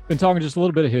UK. Been talking just a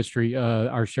little bit of history,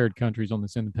 our shared countries on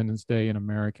this Independence Day in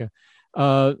America.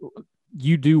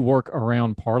 You do work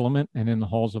around Parliament and in the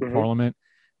halls of Parliament.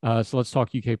 So let's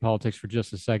talk UK politics for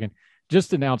just a second.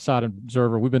 Just an outside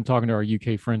observer. We've been talking to our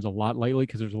UK friends a lot lately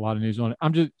because there's a lot of news on it.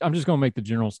 I'm just going to make the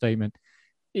general statement.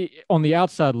 On the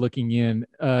outside looking in,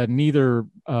 neither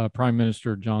Prime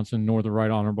Minister Johnson nor the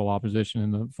Right Honourable Opposition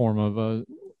in the form of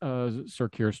Sir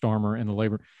Keir Starmer and the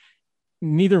Labour,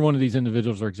 neither one of these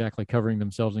individuals are exactly covering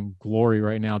themselves in glory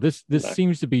right now. This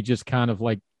seems to be just kind of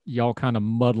like y'all kind of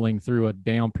muddling through a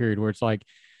down period where it's like,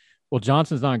 well,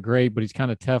 Johnson's not great, but he's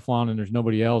kind of Teflon and there's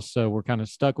nobody else. So we're kind of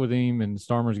stuck with him, and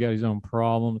Starmer's got his own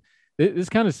problem. This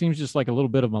kind of seems just like a little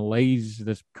bit of malaise,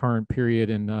 this current period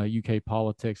in UK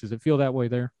politics. Does it feel that way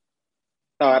there?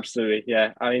 Oh, absolutely.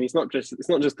 Yeah. I mean, it's not just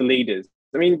the leaders.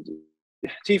 I mean, to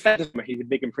be fair, he's a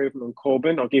big improvement on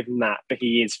Corbyn. I'll give him that, but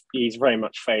he's very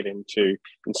much failing to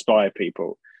inspire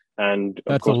people. And of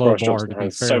that's course, a low Boris bar Johnson to be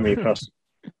has fair. so many personal.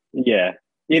 Yeah,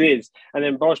 it is. And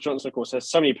then Boris Johnson, of course, has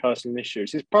so many personal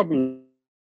issues. His problems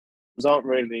aren't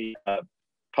really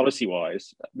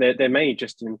policy-wise. They're mainly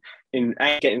just in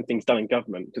getting things done in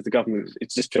government, because the government,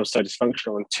 it just feels so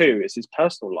dysfunctional. And two, it's his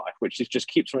personal life, which just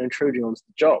keeps on intruding onto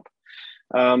the job.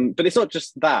 But it's not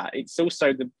just that; it's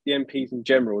also the MPs in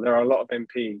general. There are a lot of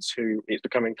MPs who it's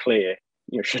becoming clear,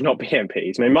 should not be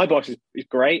MPs. I mean, my boss is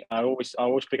great. I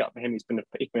always pick up for him. He's been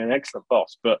an excellent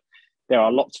boss. But there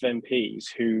are lots of MPs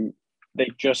who they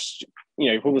just,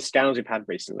 all the scandals we've had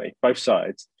recently, both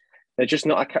sides, they're just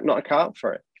not a cut up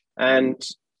for it, and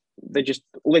they just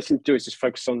all they seem to do is just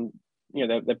focus on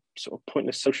their sort of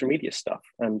pointless social media stuff,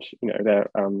 and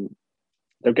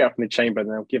they'll get up in the chamber and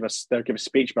they'll give a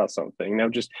speech about something. They'll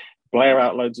just blare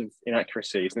out loads of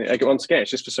inaccuracies. And once again,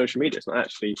 it's just for social media. It's not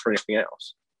actually for anything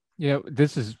else. Yeah,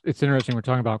 it's interesting. We're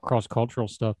talking about cross-cultural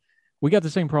stuff. We got the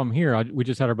same problem here. We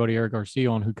just had our buddy Eric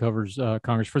Garcia on, who covers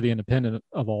Congress for the Independent,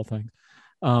 of all things.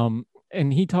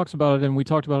 And he talks about it, and we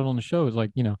talked about it on the show. It's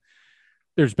like,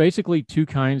 there's basically two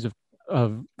kinds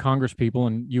of Congress people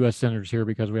and U.S. senators here,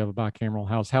 because we have a bicameral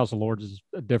House. House of Lords is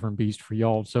a different beast for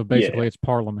y'all. So basically it's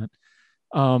Parliament.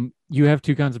 You have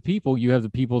two kinds of people. You have the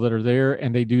people that are there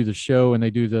and they do the show and they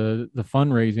do the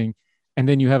fundraising. And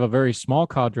then you have a very small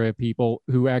cadre of people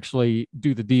who actually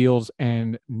do the deals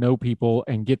and know people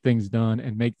and get things done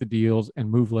and make the deals and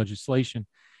move legislation.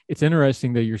 It's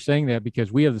interesting that you're saying that,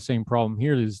 because we have the same problem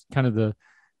here. Is kind of the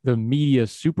media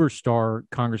superstar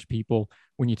Congress people.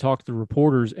 When you talk to the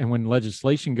reporters and when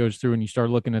legislation goes through and you start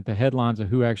looking at the headlines of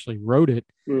who actually wrote it,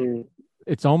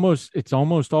 it's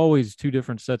almost always two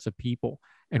different sets of people.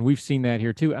 And we've seen that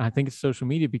here too. And I think it's social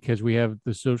media, because we have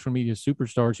the social media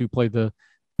superstars who play the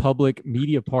public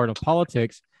media part of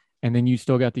politics. And then you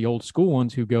still got the old school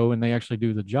ones who go and they actually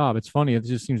do the job. It's funny. It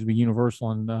just seems to be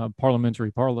universal in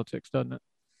parliamentary politics, doesn't it?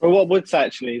 Well, what would say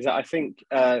actually is that I think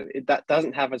that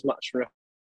doesn't have as much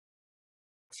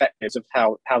effectiveness of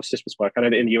how systems work. I know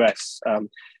that in the US,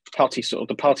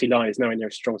 the party line is nowhere near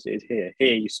as strong as it is here.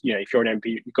 Here, if you're an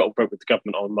MP, you've got to work with the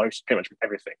government on pretty much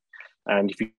everything, and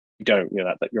if you don't,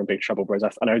 that you're in big trouble. Whereas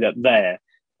I know that there,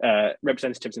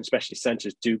 representatives and especially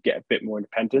senators do get a bit more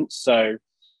independence. So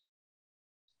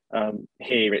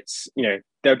here, it's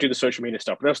they'll do the social media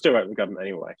stuff, but they'll still work with the government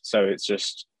anyway. So it's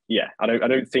just I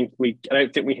don't think we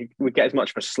get as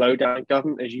much of a slowdown in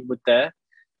government as you would there.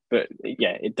 But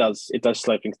yeah, it does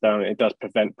slow things down. It does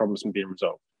prevent problems from being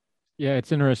resolved. Yeah,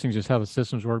 it's interesting just how the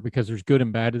systems work, because there's good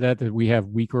and bad to that we have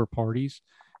weaker parties.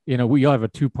 We all have a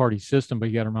two-party system, but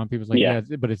you got to remind people,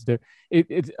 but it's there.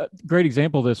 It's a great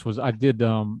example of this was I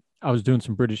was doing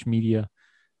some British media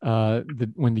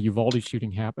when the Uvalde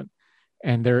shooting happened,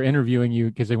 and they're interviewing you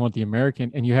because they want the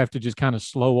American, and you have to just kind of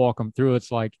slow walk them through.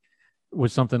 It's like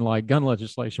with something like gun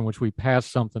legislation, which we passed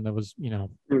something that was,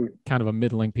 kind of a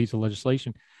middling piece of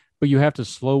legislation. But you have to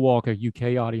slow walk a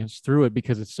UK audience through it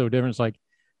because it's so different. It's like,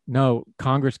 no,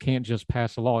 Congress can't just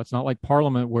pass a law. It's not like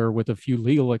Parliament where, with a few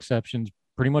legal exceptions,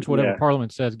 pretty much whatever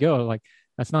Parliament says go. Like,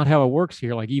 that's not how it works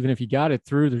here. Like, even if you got it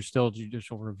through, there's still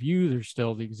judicial review. There's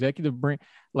still the executive branch.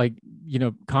 Like,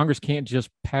 Congress can't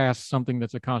just pass something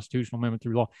that's a constitutional amendment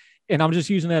through law. And I'm just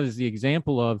using that as the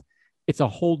example of, it's a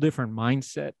whole different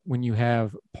mindset when you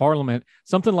have Parliament.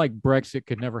 Something like Brexit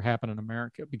could never happen in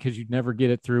America because you'd never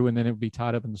get it through, and then it would be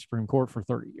tied up in the Supreme Court for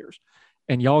 30 years.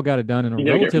 And y'all got it done in a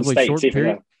relatively short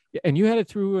period. And you had it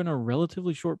through in a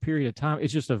relatively short period of time.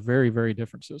 It's just a very, very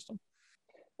different system.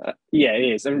 Yeah, it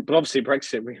is. But obviously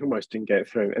Brexit, we almost didn't get it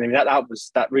through. I mean,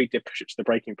 that really did push it to the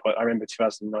breaking point. I remember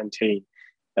 2019,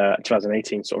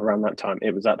 2018, sort of around that time,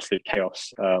 it was absolute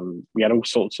chaos. We had all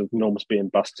sorts of norms being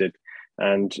busted.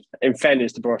 And in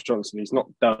fairness to Boris Johnson, he's not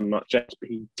done much yet, but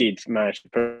he did manage to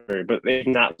put through. But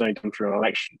even that was only done through an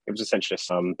election. It was essentially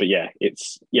some. But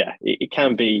it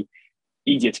can be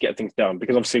easier to get things done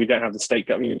because obviously we don't have the state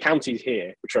government. Counties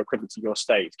here, which are equivalent to your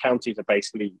state, counties are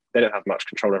basically, they don't have much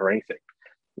control over anything.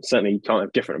 Certainly, you can't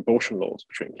have different abortion laws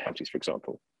between counties, for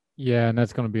example. Yeah, and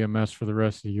that's going to be a mess for the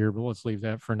rest of the year, but let's leave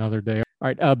that for another day.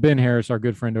 All right, Ben Harris, our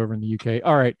good friend over in the UK.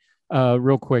 All right,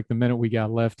 real quick, the minute we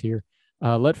got left here,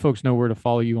 let folks know where to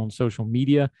follow you on social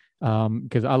media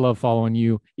because I love following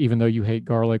you, even though you hate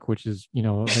garlic, which is, a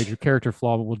major character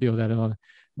flaw, but we'll deal with that on.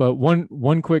 But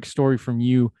one quick story from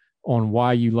you on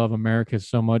why you love America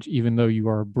so much, even though you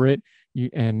are a Brit.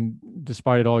 And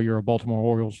despite it all, you're a Baltimore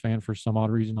Orioles fan for some odd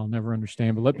reason I'll never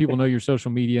understand. But let people know your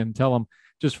social media and tell them,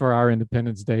 just for our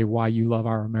Independence Day, why you love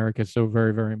our America so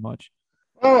very, very much.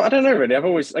 Well, I don't know, really.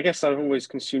 I guess I've always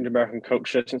consumed American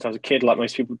culture since I was a kid, like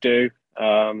most people do.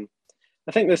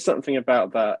 I think there's something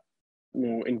about that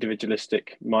more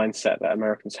individualistic mindset that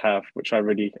Americans have, which I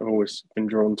really have always been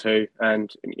drawn to.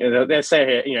 And they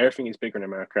say here, everything is bigger in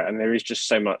America, and there is just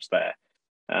so much there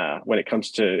when it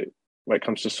comes to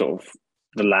sort of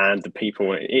the land, the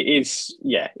people. It's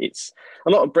a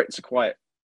lot of Brits are quite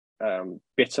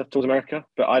bitter towards America,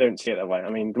 but I don't see it that way. I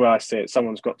mean, the way I see it,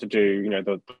 someone's got to do,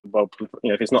 the world.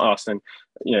 If it's not us, then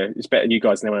it's better than you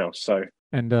guys than anyone else. So.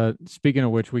 And speaking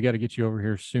of which, we got to get you over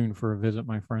here soon for a visit,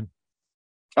 my friend.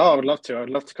 Oh, I would love to. I'd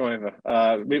love to come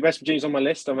over. West Virginia's on my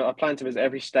list. I plan to visit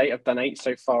every state. I've done 8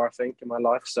 so far, I think, in my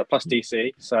life. So plus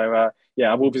DC. So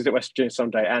I will visit West Virginia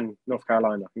someday and North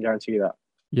Carolina. I can guarantee you that.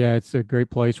 Yeah, it's a great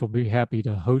place. We'll be happy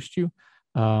to host you.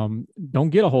 Don't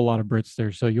get a whole lot of Brits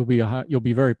there, so you'll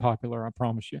be very popular. I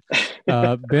promise you.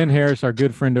 Ben Harris, our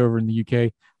good friend over in the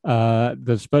UK,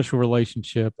 the special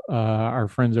relationship, our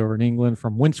friends over in England,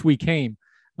 from whence we came.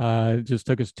 It just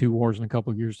took us 2 wars and a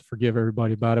couple of years to forgive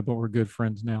everybody about it, but we're good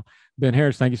friends now. Ben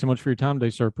Harris, thank you so much for your time today,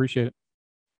 sir. Appreciate it.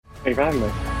 Thank you for having me.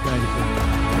 Thank you, sir.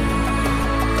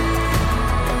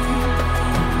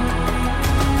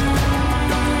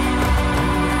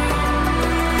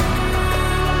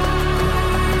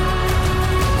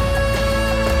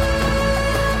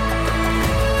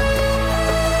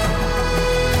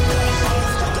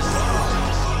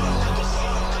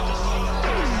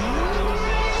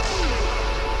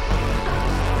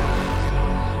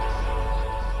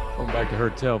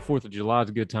 Tell 4th of July is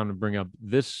a good time to bring up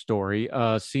this story.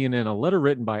 CNN, a letter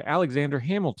written by Alexander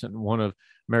Hamilton, one of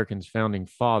America's founding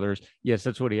fathers. Yes,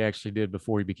 that's what he actually did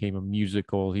before he became a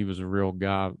musical. He was a real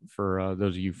guy, for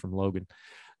those of you from Logan.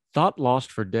 Thought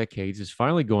lost for decades is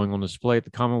finally going on display at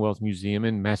the Commonwealth Museum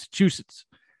in Massachusetts.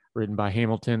 Written by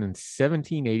Hamilton in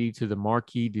 1780 to the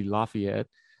Marquis de Lafayette,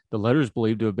 the letter is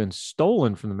believed to have been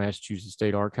stolen from the Massachusetts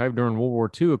State Archive during World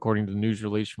War II, according to the news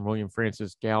release from William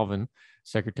Francis Galvin,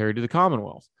 Secretary to the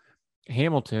Commonwealth.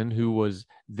 Hamilton, who was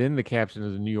then the captain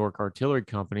of the New York Artillery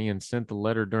Company and sent the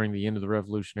letter during the end of the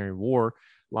Revolutionary War.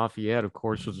 Lafayette, of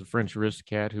course, was a French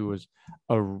aristocrat who was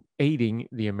aiding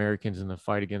the Americans in the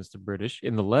fight against the British.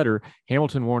 In the letter,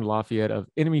 Hamilton warned Lafayette of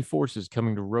enemy forces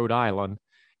coming to Rhode Island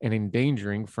and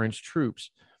endangering French troops.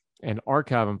 An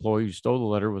archive employee who stole the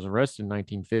letter was arrested in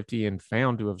 1950 and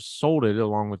found to have sold it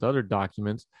along with other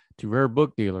documents to rare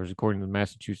book dealers, according to the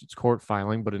Massachusetts court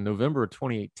filing. But in November of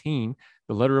 2018,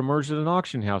 the letter emerged at an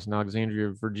auction house in Alexandria,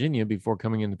 Virginia, before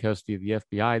coming into custody of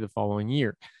the FBI the following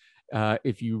year.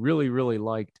 If you really, really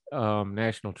liked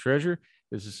National Treasure,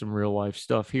 this is some real life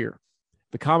stuff here.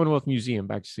 The Commonwealth Museum,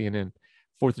 back to CNN.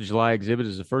 4th of July exhibit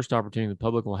is the first opportunity the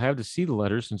public will have to see the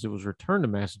letter since it was returned to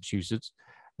Massachusetts.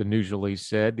 The news release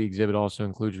said the exhibit also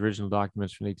includes original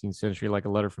documents from the 18th century, like a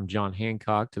letter from John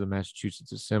Hancock to the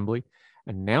Massachusetts Assembly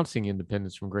announcing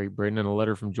independence from Great Britain, and a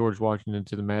letter from George Washington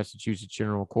to the Massachusetts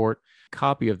General Court,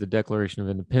 copy of the Declaration of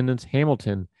Independence.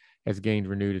 Hamilton has gained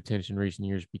renewed attention in recent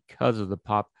years because of the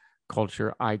pop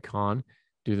culture icon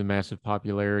due to the massive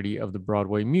popularity of the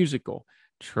Broadway musical.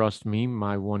 Trust me,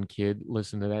 my one kid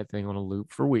listened to that thing on a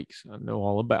loop for weeks. I know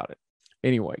all about it.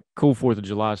 Anyway, cool 4th of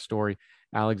July story.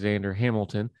 Alexander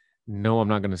Hamilton. No, I'm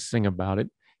not going to sing about it.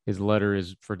 His letter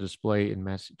is for display in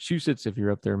Massachusetts. If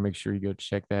you're up there, make sure you go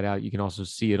check that out. You can also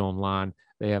see it online.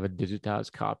 They have a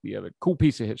digitized copy of it. Cool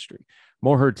piece of history.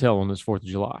 More Heard Tell on this 4th of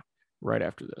July right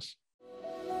after this.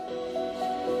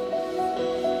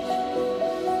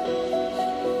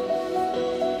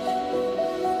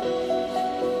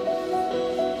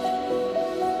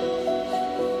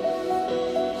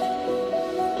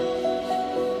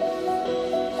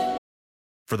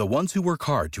 For the ones who work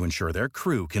hard to ensure their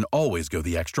crew can always go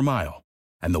the extra mile,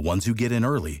 and the ones who get in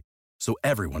early so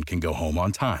everyone can go home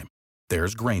on time,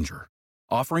 there's Grainger,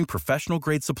 offering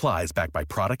professional-grade supplies backed by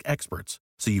product experts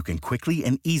so you can quickly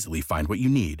and easily find what you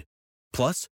need.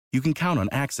 Plus, you can count on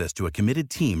access to a committed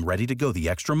team ready to go the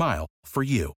extra mile for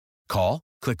you. Call,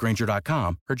 click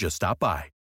Grainger.com, or just stop by.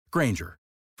 Grainger,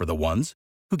 for the ones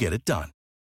who get it done.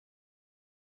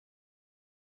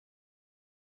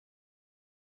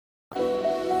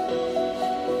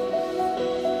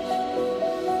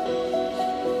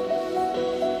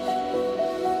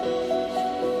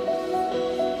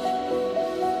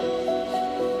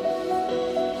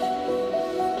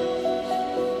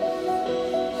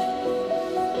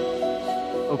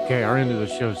 Okay, our end of the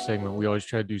show segment, we always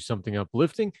try to do something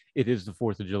uplifting. It is the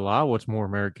 4th of July. What's more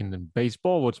American than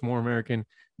baseball? What's more American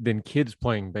than kids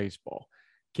playing baseball?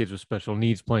 Kids with special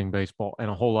needs playing baseball, and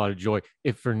a whole lot of joy.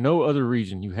 If for no other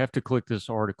reason, you have to click this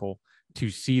article to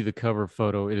see the cover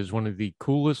photo. It is one of the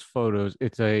coolest photos.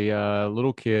 It's a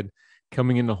little kid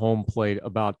coming into home plate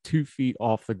about 2 feet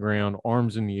off the ground,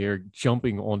 arms in the air,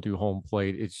 jumping onto home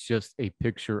plate. It's just a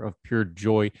picture of pure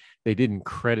joy. They didn't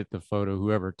credit the photo,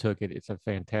 whoever took it. It's a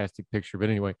fantastic picture. But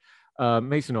anyway,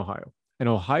 Mason, Ohio, an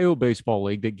Ohio baseball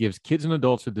league that gives kids and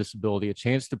adults with disability a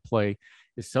chance to play,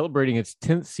 is celebrating its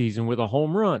 10th season with a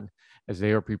home run as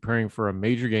they are preparing for a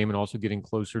major game and also getting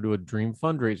closer to a dream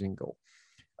fundraising goal.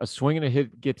 A swing and a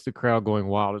hit gets the crowd going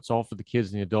wild. It's all for the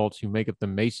kids and the adults who make up the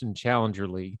Mason Challenger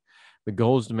League. The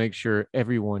goal is to make sure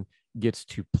everyone gets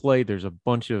to play. There's a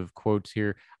bunch of quotes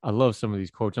here. I love some of these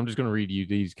quotes. I'm just going to read you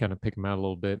these, kind of pick them out a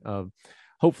little bit.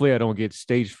 Hopefully I don't get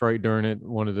stage fright during it.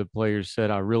 One of the players said,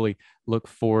 I really look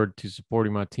forward to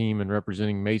supporting my team and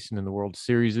representing Mason in the World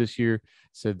Series this year,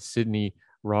 said Sydney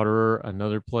Roderer,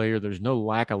 another player. There's no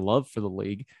lack of love for the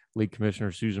league. League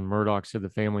Commissioner Susan Murdoch said the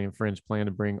family and friends plan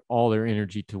to bring all their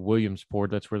energy to Williamsport.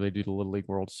 That's where they do the Little League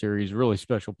World Series. Really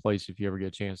special place if you ever get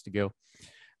a chance to go.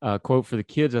 Quote for the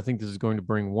kids, I think this is going to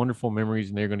bring wonderful memories,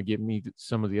 and they're going to get me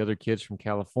some of the other kids from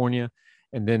California.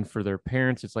 And then for their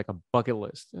parents, it's like a bucket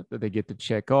list that they get to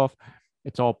check off.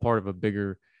 It's all part of a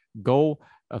bigger goal,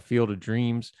 a field of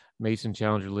dreams. Mason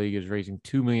Challenger League is raising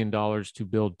 $2 million to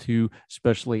build 2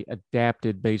 specially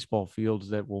adapted baseball fields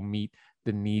that will meet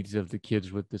the needs of the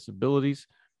kids with disabilities.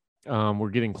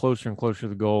 We're getting closer and closer to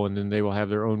the goal, and then they will have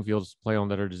their own fields to play on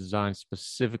that are designed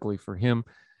specifically for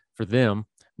them.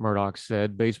 Murdoch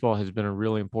said, baseball has been a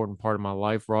really important part of my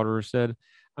life, Roderer said.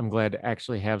 I'm glad to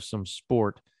actually have some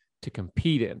sport to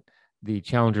compete in. The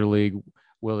Challenger League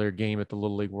will their game at the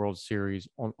Little League World Series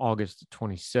on August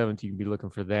 27th. You can be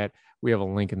looking for that. We have a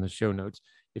link in the show notes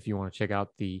if you want to check out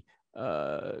the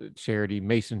charity,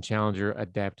 Mason Challenger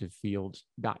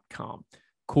AdaptiveFields.com.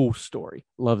 Cool story.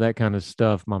 Love that kind of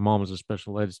stuff. My mom was a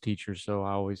special eds teacher, so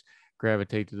I always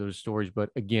gravitate to those stories.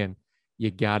 But again, you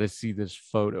got to see this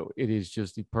photo. It is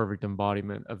just the perfect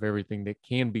embodiment of everything that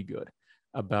can be good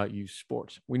about youth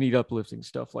sports. We need uplifting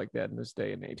stuff like that in this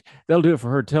day and age. That'll do it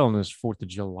for Hertel on this 4th of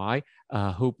July.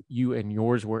 Hope you and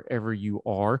yours, wherever you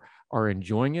are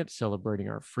enjoying it, celebrating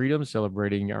our freedom,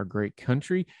 celebrating our great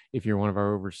country. If you're one of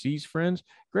our overseas friends,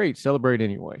 great, celebrate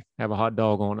anyway. Have a hot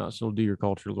dog on us. It'll do your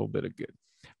culture a little bit of good.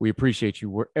 We appreciate you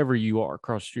wherever you are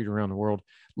across the street, around the world,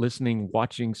 listening,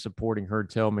 watching, supporting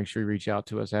Hertel. Make sure you reach out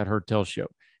to us at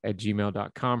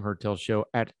hertelshow@gmail.com, Hertelshow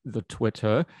at the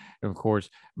Twitter. And of course,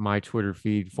 my Twitter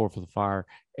feed, 4 for the Fire,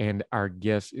 and our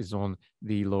guest is on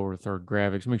the lower third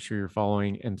graphics. Make sure you're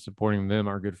following and supporting them.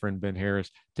 Our good friend Ben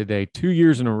Harris today, 2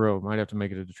 years in a row. Might have to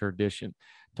make it a tradition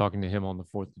talking to him on the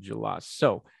 4th of July.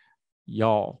 So,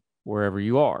 y'all, wherever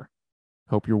you are,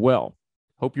 hope you're well.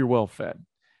 Hope you're well fed.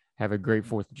 Have a great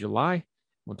 4th of July.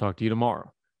 We'll talk to you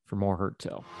tomorrow for more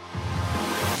Hertel.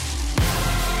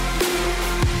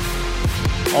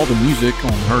 All the music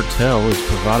on Hertel is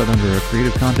provided under a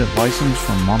Creative Content license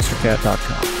from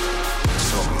MonsterCat.com.